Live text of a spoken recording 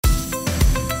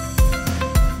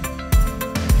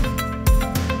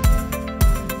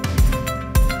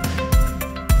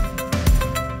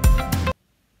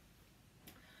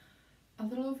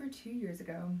few years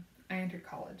ago, I entered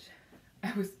college.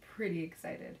 I was pretty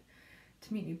excited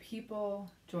to meet new people,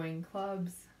 join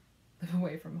clubs, live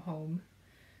away from home.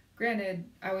 Granted,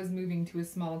 I was moving to a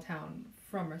small town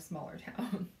from a smaller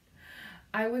town.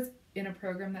 I was in a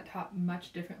program that taught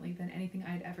much differently than anything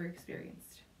I'd ever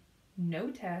experienced. No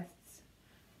tests,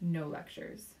 no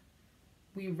lectures.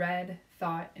 We read,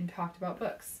 thought, and talked about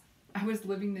books. I was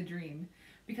living the dream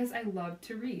because I loved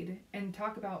to read and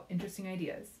talk about interesting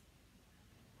ideas.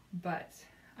 But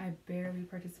I barely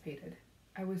participated.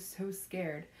 I was so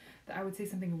scared that I would say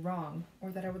something wrong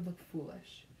or that I would look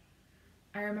foolish.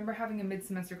 I remember having a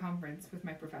mid-semester conference with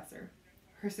my professor.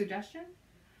 Her suggestion?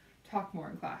 Talk more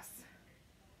in class.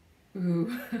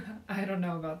 Ooh, I don't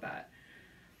know about that.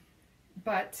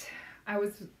 But I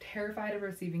was terrified of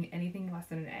receiving anything less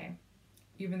than an A,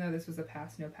 even though this was a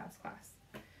pass, no pass class.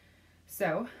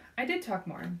 So I did talk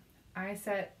more. I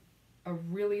set a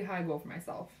really high goal for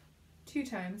myself, 2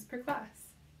 times per class.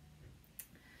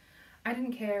 I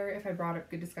didn't care if I brought up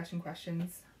good discussion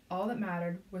questions. All that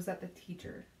mattered was that the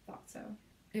teacher thought so.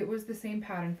 It was the same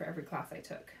pattern for every class I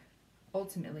took.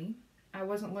 Ultimately, I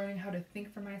wasn't learning how to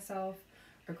think for myself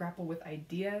or grapple with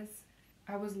ideas.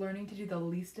 I was learning to do the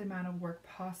least amount of work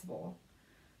possible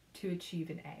to achieve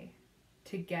an A,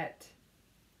 to get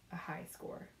a high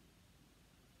score.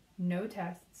 No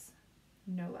tests,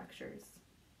 no lectures,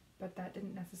 but that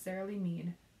didn't necessarily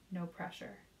mean no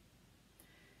pressure.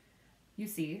 You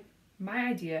see, my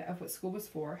idea of what school was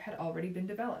for had already been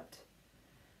developed.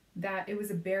 That it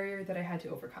was a barrier that I had to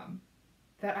overcome.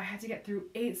 That I had to get through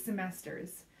 8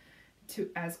 semesters to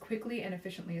as quickly and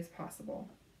efficiently as possible.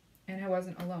 And I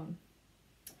wasn't alone.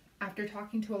 After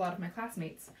talking to a lot of my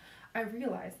classmates, I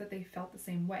realized that they felt the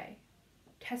same way.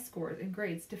 Test scores and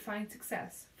grades define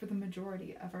success for the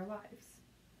majority of our lives.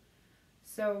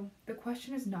 So the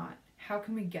question is not, how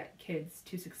can we get kids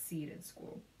to succeed in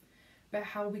school, but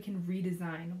how we can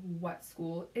redesign what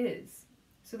school is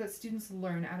so that students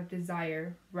learn out of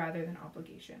desire rather than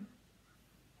obligation.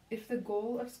 If the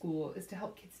goal of school is to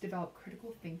help kids develop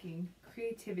critical thinking,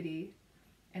 creativity,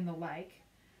 and the like,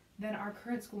 then our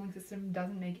current schooling system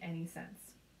doesn't make any sense.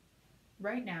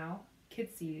 Right now,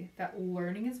 kids see that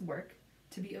learning is work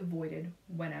to be avoided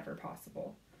whenever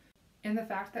possible. And the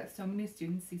fact that so many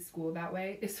students see school that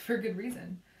way is for good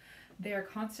reason. They are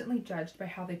constantly judged by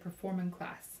how they perform in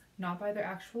class, not by their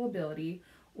actual ability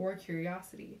or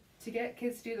curiosity. To get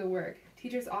kids to do the work,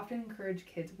 teachers often encourage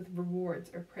kids with rewards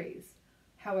or praise.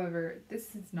 However,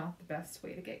 this is not the best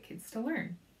way to get kids to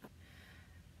learn.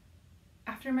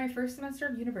 After my first semester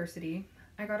of university,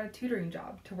 I got a tutoring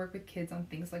job to work with kids on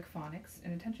things like phonics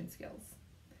and attention skills.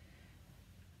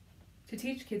 To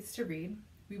teach kids to read,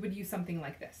 we would use something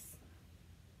like this.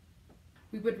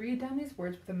 We would read down these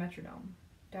words with a metronome,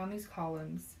 down these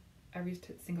columns, every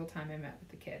single time I met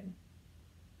with a kid.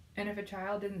 And if a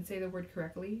child didn't say the word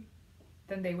correctly,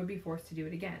 then they would be forced to do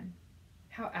it again.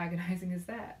 How agonizing is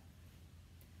that?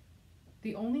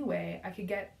 The only way I could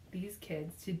get these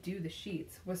kids to do the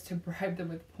sheets was to bribe them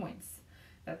with points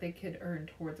that they could earn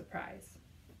towards a prize.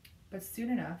 But soon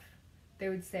enough, they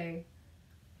would say,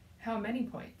 "How many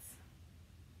points?"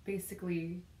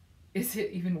 Basically, is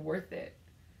it even worth it?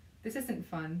 This isn't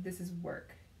fun, this is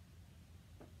work.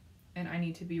 And I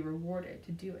need to be rewarded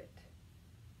to do it.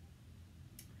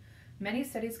 Many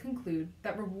studies conclude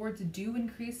that rewards do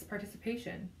increase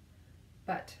participation,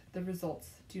 but the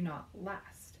results do not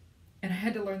last. And I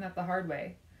had to learn that the hard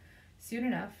way. Soon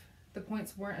enough, the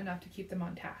points weren't enough to keep them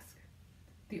on task.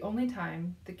 The only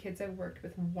time the kids I worked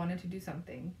with wanted to do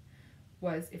something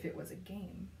was if it was a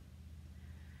game.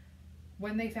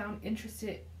 When they found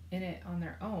interested in it on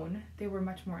their own, they were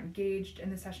much more engaged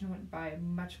and the session went by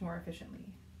much more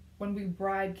efficiently. When we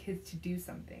bribe kids to do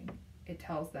something, it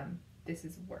tells them this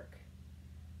is work,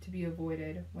 to be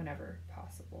avoided whenever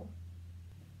possible.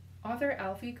 Author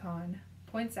Alfie Kahn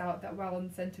points out that while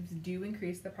incentives do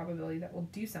increase the probability that we'll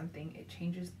do something, it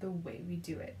changes the way we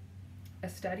do it. A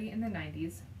study in the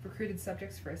 90s recruited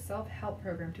subjects for a self-help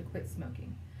program to quit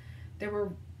smoking. They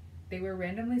were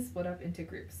randomly split up into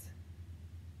groups,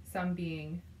 some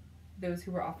being those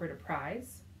who were offered a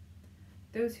prize,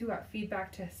 those who got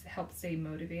feedback to help stay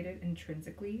motivated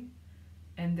intrinsically,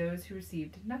 and those who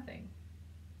received nothing.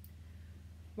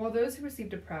 While those who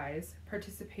received a prize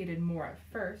participated more at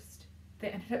first, they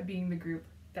ended up being the group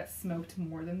that smoked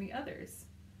more than the others,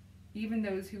 even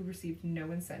those who received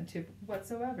no incentive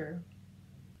whatsoever.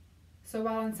 So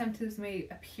while incentives may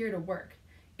appear to work,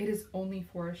 it is only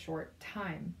for a short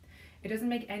time. It doesn't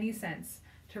make any sense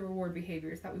to reward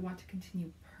behaviors that we want to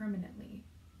continue permanently.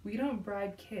 We don't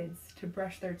bribe kids to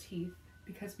brush their teeth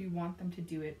because we want them to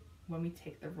do it when we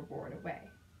take the reward away.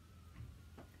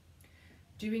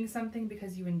 Doing something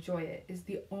because you enjoy it is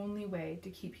the only way to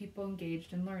keep people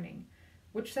engaged in learning,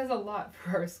 which says a lot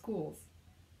for our schools.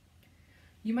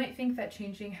 You might think that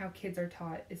changing how kids are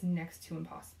taught is next to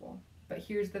impossible, but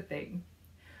here's the thing.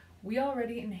 We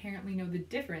already inherently know the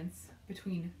difference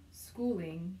between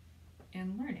schooling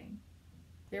and learning.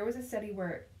 There was a study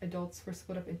where adults were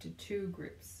split up into two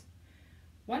groups.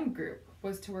 One group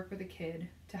was to work with a kid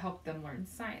to help them learn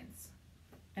science,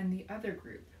 and the other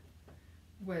group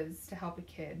was to help a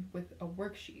kid with a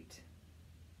worksheet.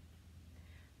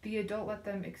 The adult let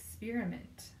them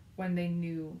experiment when they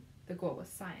knew the goal was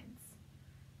science,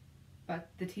 but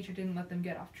the teacher didn't let them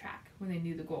get off track when they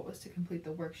knew the goal was to complete the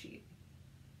worksheet.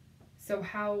 So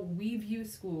how we view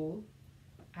school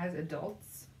as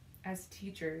adults, as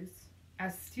teachers,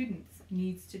 as students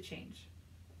needs to change.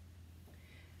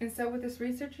 And so with this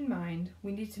research in mind,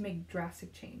 we need to make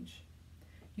drastic change.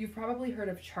 You've probably heard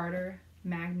of charter,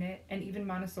 magnet, and even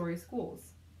Montessori schools.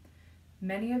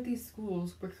 Many of these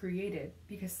schools were created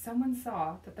because someone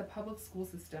saw that the public school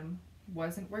system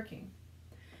wasn't working.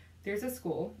 There's a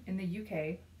school in the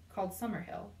UK called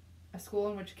Summerhill, a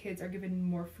school in which kids are given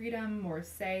more freedom, more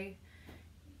say,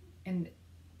 and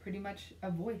pretty much a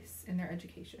voice in their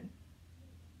education.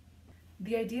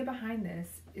 The idea behind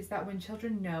this is that when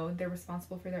children know they're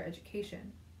responsible for their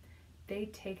education, they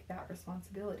take that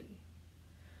responsibility.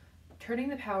 Turning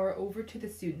the power over to the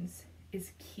students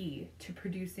is key to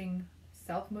producing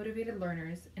self-motivated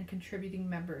learners and contributing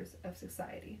members of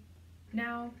society.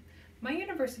 Now, my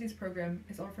university's program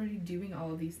is already doing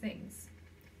all of these things,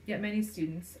 yet many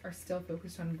students are still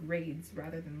focused on grades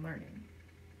rather than learning.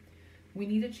 We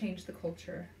need to change the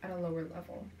culture at a lower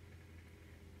level.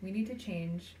 We need to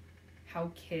change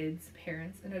how kids,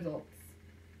 parents, and adults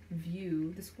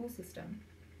view the school system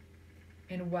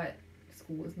and what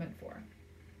school is meant for.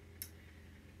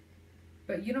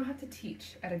 But you don't have to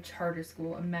teach at a charter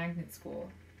school, a magnet school,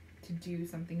 to do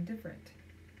something different,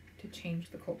 to change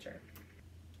the culture.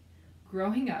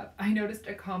 Growing up, I noticed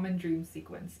a common dream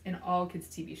sequence in all kids'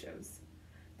 TV shows,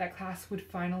 that class would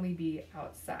finally be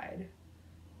outside.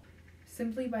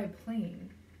 Simply by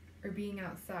playing or being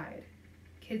outside,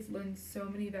 kids learn so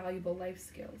many valuable life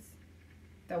skills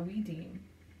that we deem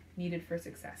needed for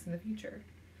success in the future.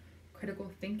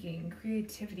 Critical thinking,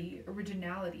 creativity,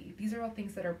 originality, these are all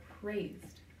things that are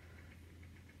praised.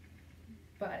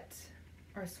 But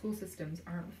our school systems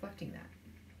aren't reflecting that.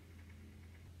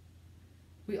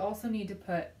 We also need to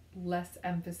put less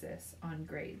emphasis on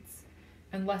grades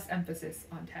and less emphasis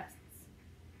on tests.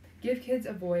 Give kids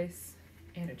a voice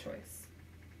and a choice.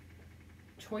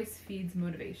 Choice feeds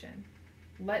motivation.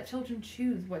 Let children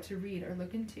choose what to read or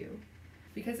look into.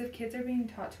 Because if kids are being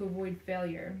taught to avoid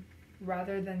failure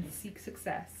rather than seek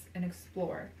success and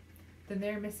explore, then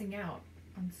they're missing out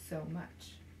on so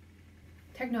much.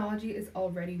 Technology is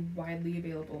already widely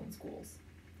available in schools.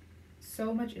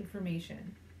 So much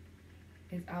information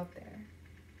is out there.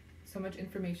 So much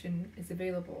information is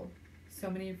available.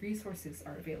 So many resources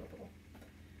are available.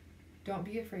 Don't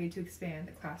be afraid to expand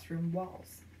the classroom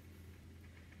walls.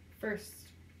 First,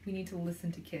 we need to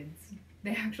listen to kids.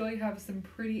 They actually have some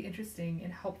pretty interesting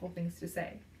and helpful things to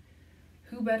say.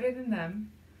 Who better than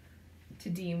them to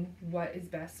deem what is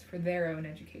best for their own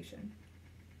education?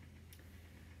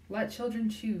 Let children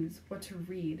choose what to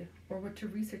read or what to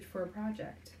research for a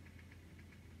project.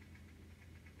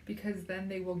 Because then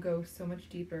they will go so much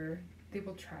deeper, they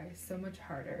will try so much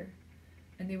harder,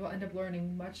 and they will end up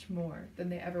learning much more than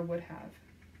they ever would have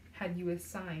had you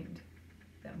assigned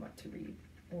them what to read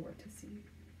or what to see.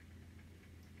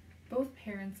 Both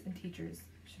parents and teachers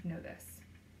should know this.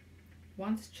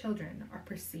 Once children are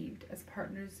perceived as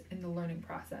partners in the learning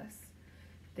process,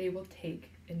 they will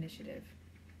take initiative.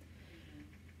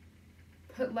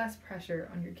 Put less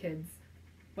pressure on your kids.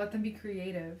 Let them be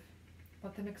creative.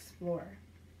 Let them explore.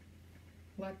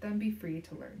 Let them be free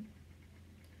to learn.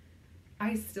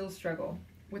 I still struggle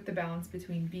with the balance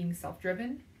between being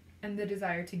self-driven and the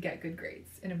desire to get good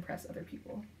grades and impress other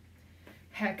people.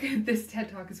 Heck, this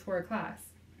TED Talk is for a class.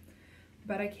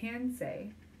 But I can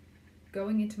say,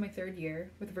 going into my third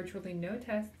year with virtually no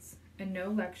tests and no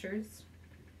lectures,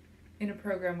 in a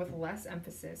program with less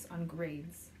emphasis on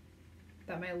grades,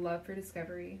 that my love for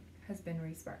discovery has been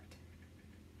re-sparked.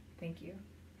 Thank you.